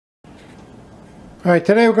Alright,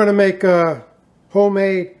 today we're going to make a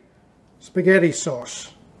homemade spaghetti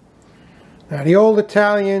sauce. Now the old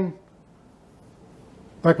Italian,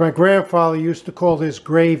 like my grandfather used to call this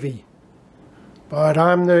gravy. But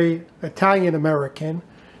I'm the Italian American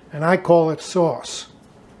and I call it sauce.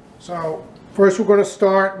 So first we're going to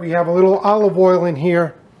start, we have a little olive oil in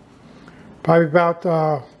here. Probably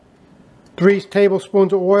about 3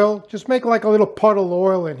 tablespoons of oil. Just make like a little puddle of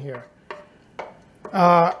oil in here.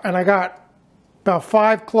 And I got about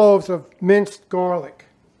 5 cloves of minced garlic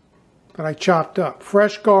that I chopped up.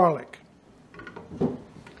 Fresh garlic.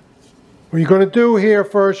 What you're going to do here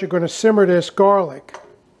first, you're going to simmer this garlic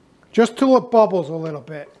just till it bubbles a little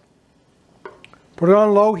bit. Put it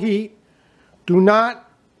on low heat. Do not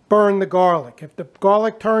burn the garlic. If the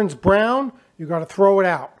garlic turns brown, you got to throw it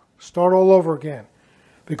out. Start all over again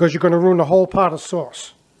because you're going to ruin the whole pot of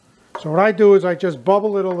sauce. So what I do is I just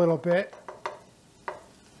bubble it a little bit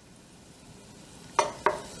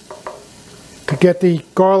to get the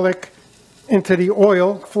garlic into the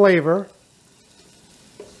oil flavor.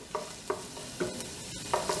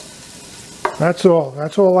 That's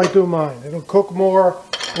all I do mine. It'll cook more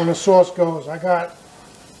when the sauce goes. I got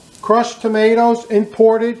crushed tomatoes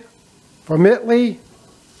imported from Italy.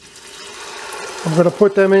 I'm going to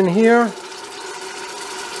put them in here.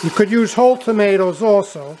 You could use whole tomatoes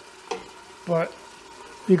also, but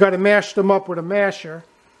you got to mash them up with a masher.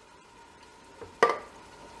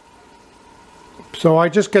 So I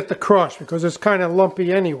just get the crush because it's kind of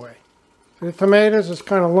lumpy anyway. The tomatoes is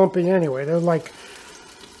kind of lumpy anyway. They're like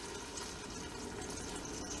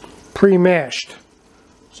pre-mashed.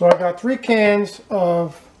 So I got 3 cans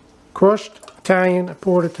of crushed Italian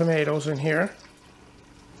imported tomatoes in here.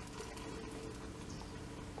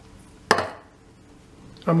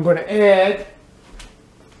 I'm going to add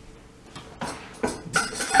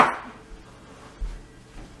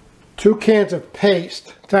two cans of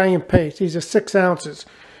paste, Italian paste. These are 6 ounces.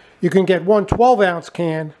 You can get one 12-ounce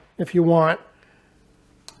can if you want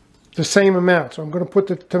the same amount. So I'm going to put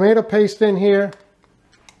the tomato paste in here.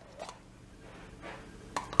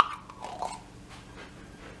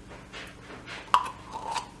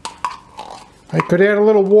 I could add a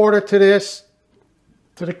little water to this,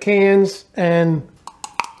 to the cans and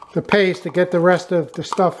the paste to get the rest of the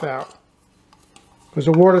stuff out. Because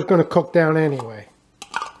the water is going to cook down anyway.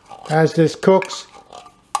 As this cooks,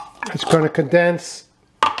 it's going to condense.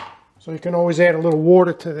 So you can always add a little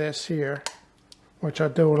water to this here, which I'll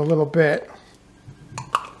do in a little bit.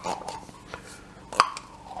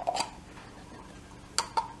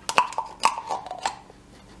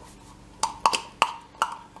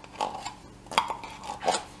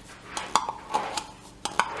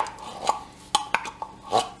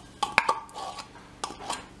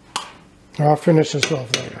 I'll finish this off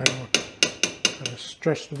later. I don't want to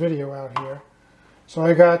stretch the video out here. So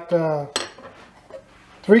I got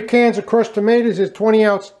 3 cans of crushed tomatoes. It's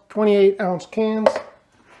 28-ounce cans.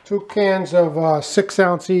 2 cans of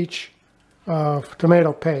 6-ounce each of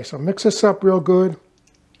tomato paste. So mix this up real good.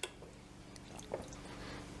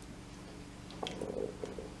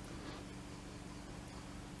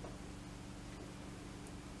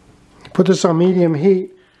 Put this on medium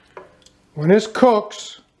heat. When this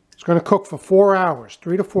cooks, it's going to cook for 4 hours,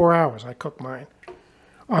 3 to 4 hours. I cook mine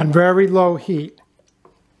on very low heat.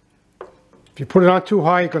 If you put it on too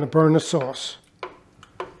high, you're going to burn the sauce.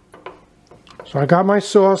 So I got my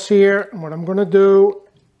sauce here, and what I'm going to do,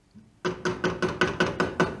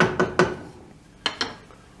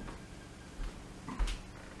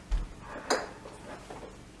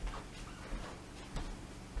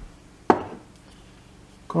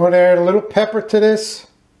 going to add a little pepper to this.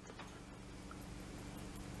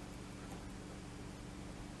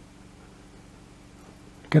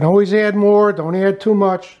 You can always add more, don't add too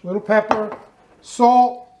much. Little pepper,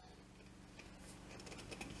 salt.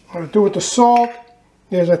 What I do with the salt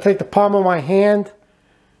is I take the palm of my hand,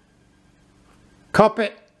 cup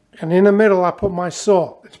it, and in the middle I put my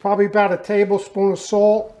salt. It's probably about a tablespoon of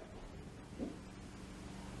salt,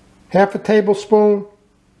 half a tablespoon.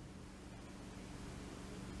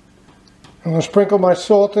 I'm going to sprinkle my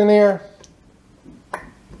salt in there.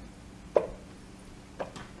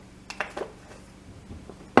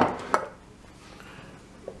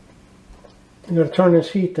 I'm going to turn this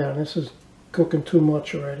heat down. This is cooking too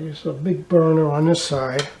much already. It's a big burner on this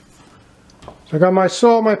side. So I got my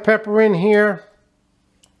salt, my pepper in here.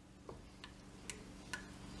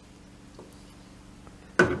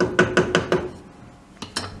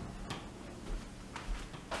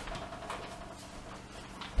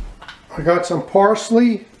 I got some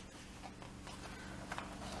parsley.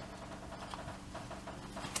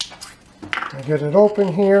 I get it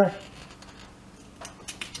open here.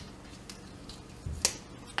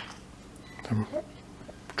 Some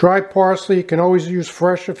dried parsley. You can always use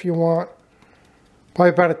fresh if you want. Probably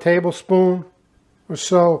about a tablespoon or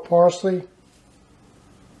so of parsley.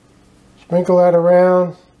 Sprinkle that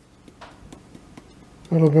around.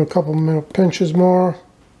 A little bit, a couple little pinches more.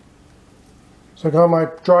 So I got my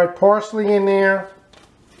dried parsley in there.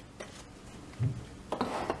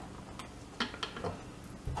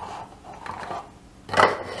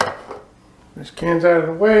 This can's out of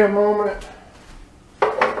the way a moment.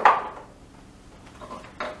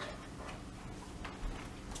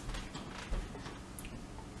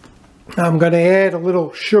 I'm going to add a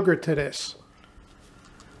little sugar to this.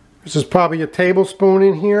 This is probably a tablespoon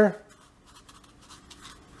in here.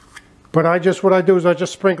 But what I do is I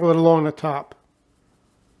just sprinkle it along the top.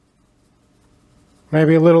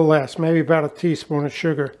 Maybe a little less, maybe about a teaspoon of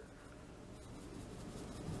sugar.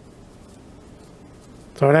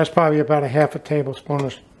 So that's probably about a half a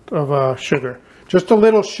tablespoon of sugar. Just a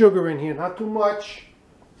little sugar in here, not too much.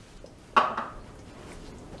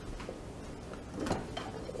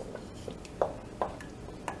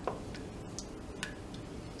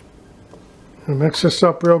 And mix this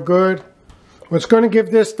up real good. What's going to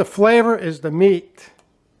give this the flavor is the meat.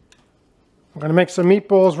 I'm going to make some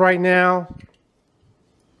meatballs right now.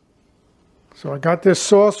 So I got this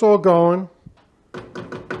sauce all going.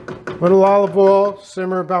 Little olive oil,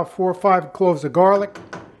 simmer about 4 or 5 cloves of garlic.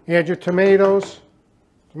 Add your tomatoes,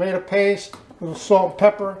 tomato paste, a little salt and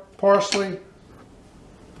pepper, parsley,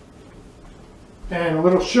 and a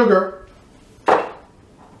little sugar.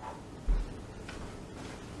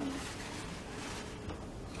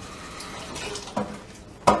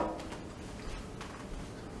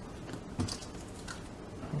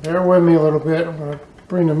 Bear with me a little bit. I'm going to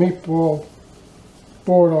bring the meatball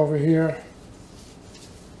board over here.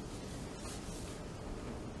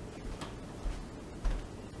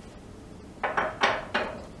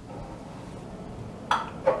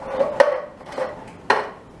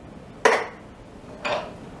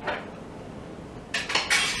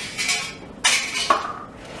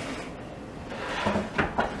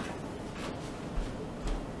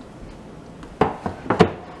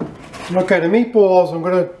 Okay, the meatballs, I'm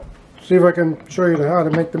going to see if I can show you how to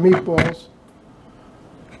make the meatballs.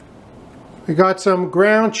 We got some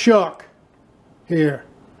ground chuck here.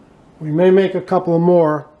 We may make a couple of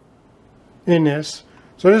more in this.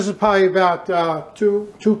 So this is probably about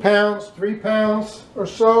 2 pounds, 3 pounds or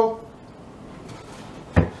so.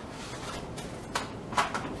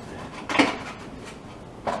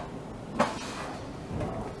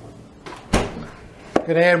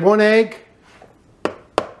 Gonna add 1 egg.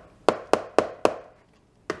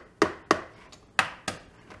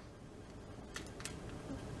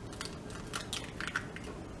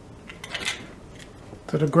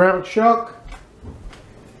 To the ground chuck.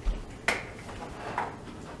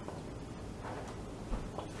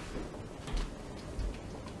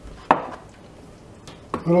 A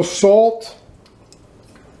little salt.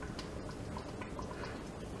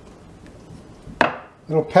 A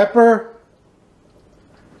little pepper.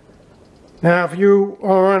 Now if you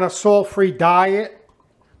are on a salt-free diet,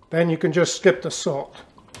 then you can just skip the salt.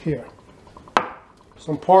 Here.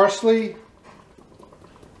 Some parsley.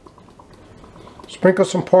 Sprinkle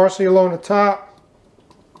some parsley along the top.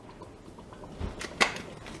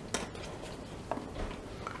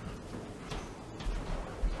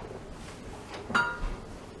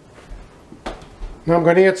 Now I'm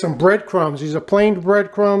going to add some breadcrumbs. These are plain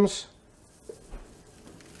breadcrumbs.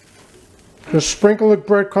 Just sprinkle the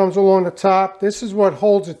breadcrumbs along the top. This is what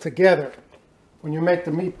holds it together when you make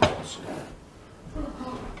the meatballs.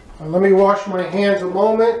 Now let me wash my hands a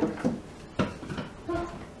moment.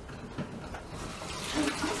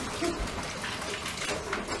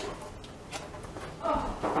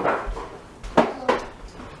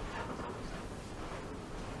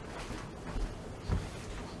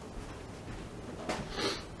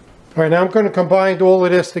 All right, now I'm going to combine all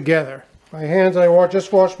of this together. My hands,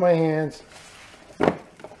 just washed my hands. I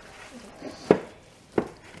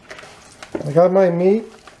got my meat,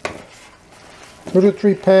 2 to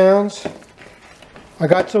 3 pounds. I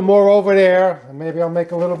got some more over there. Maybe I'll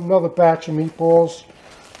make another batch of meatballs.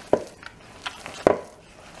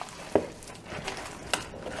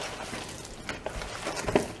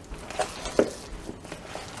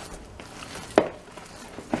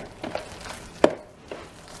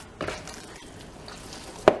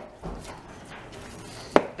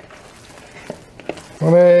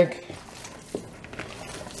 One egg.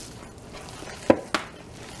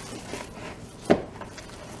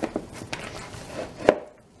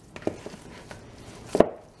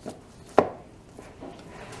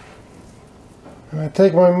 And I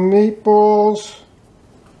take my meatballs,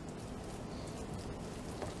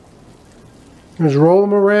 Just roll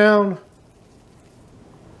them around.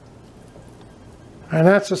 And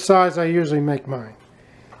that's the size I usually make mine.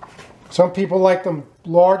 Some people like them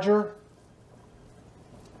larger.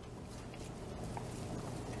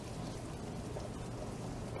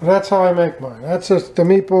 That's how I make mine. That's just the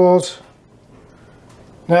meatballs.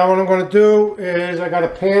 Now what I'm going to do is I got a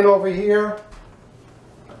pan over here.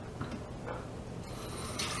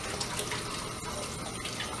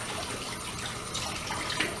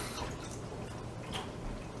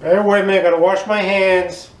 Bear with me, I got to wash my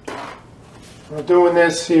hands. I'm doing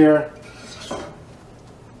this here.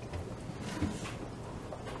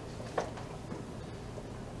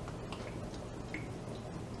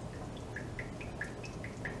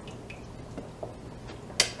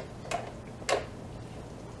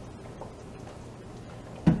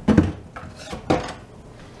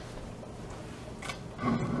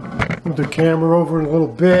 Move the camera over a little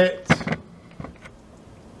bit.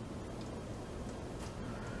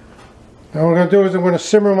 Now what I'm going to do is I'm going to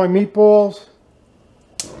simmer my meatballs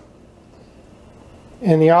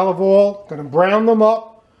in the olive oil. I'm going to brown them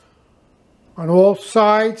up on all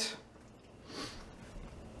sides.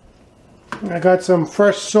 I got some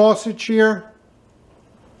fresh sausage here,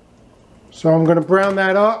 so I'm going to brown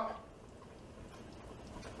that up.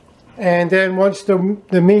 And then once the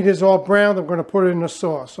meat is all browned, I'm going to put it in the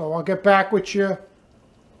sauce. So I'll get back with you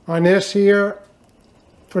on this here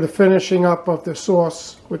for the finishing up of the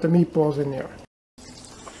sauce with the meatballs in there.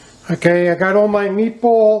 Okay, I got all my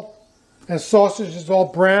meatball and sausages all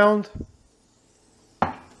browned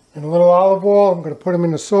in a little olive oil. I'm going to put them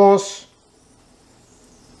in the sauce.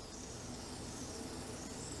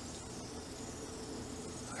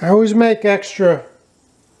 I always make extra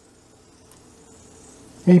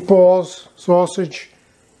meatballs, sausage.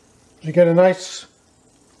 You get a nice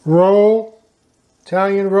roll,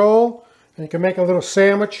 Italian roll, and you can make a little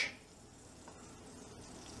sandwich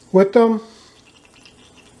with them.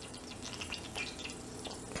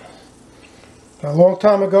 A long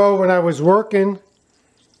time ago when I was working,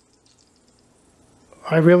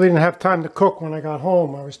 I really didn't have time to cook when I got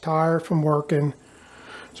home. I was tired from working.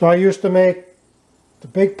 So I used to make the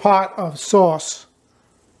big pot of sauce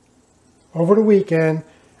over the weekend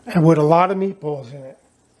and with a lot of meatballs in it.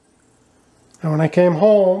 And when I came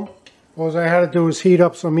home, all I had to do was heat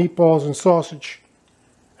up some meatballs and sausage,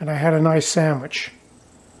 and I had a nice sandwich.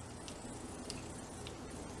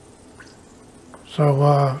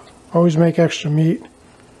 So always make extra meat.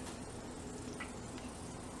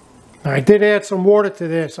 Now, I did add some water to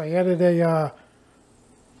this. I added a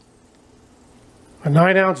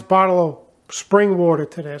 9-ounce bottle of spring water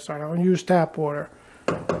to this. I don't use tap water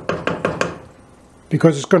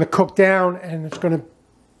because it's going to cook down and it's going to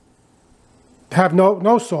have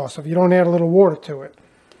no sauce if you don't add a little water to it.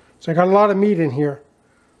 So I got a lot of meat in here.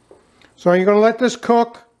 So you're going to let this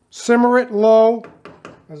cook, simmer it low,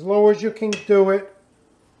 as low as you can do it.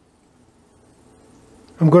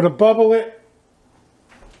 I'm going to bubble it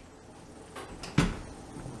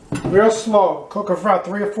real slow. Cook it for about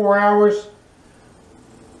 3 or 4 hours.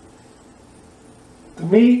 The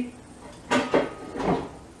meat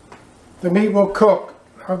will cook.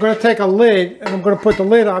 I'm going to take a lid and I'm going to put the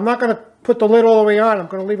lid on. I'm not going to put the lid all the way on. I'm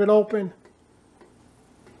going to leave it open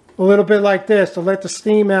a little bit like this to let the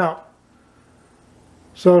steam out.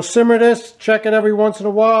 So simmer this, check it every once in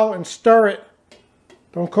a while and stir it.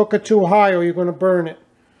 Don't cook it too high or you're going to burn it.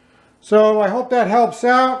 So I hope that helps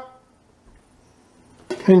out.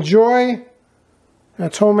 Enjoy.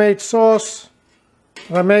 That's homemade sauce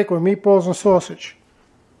that I make with meatballs and sausage.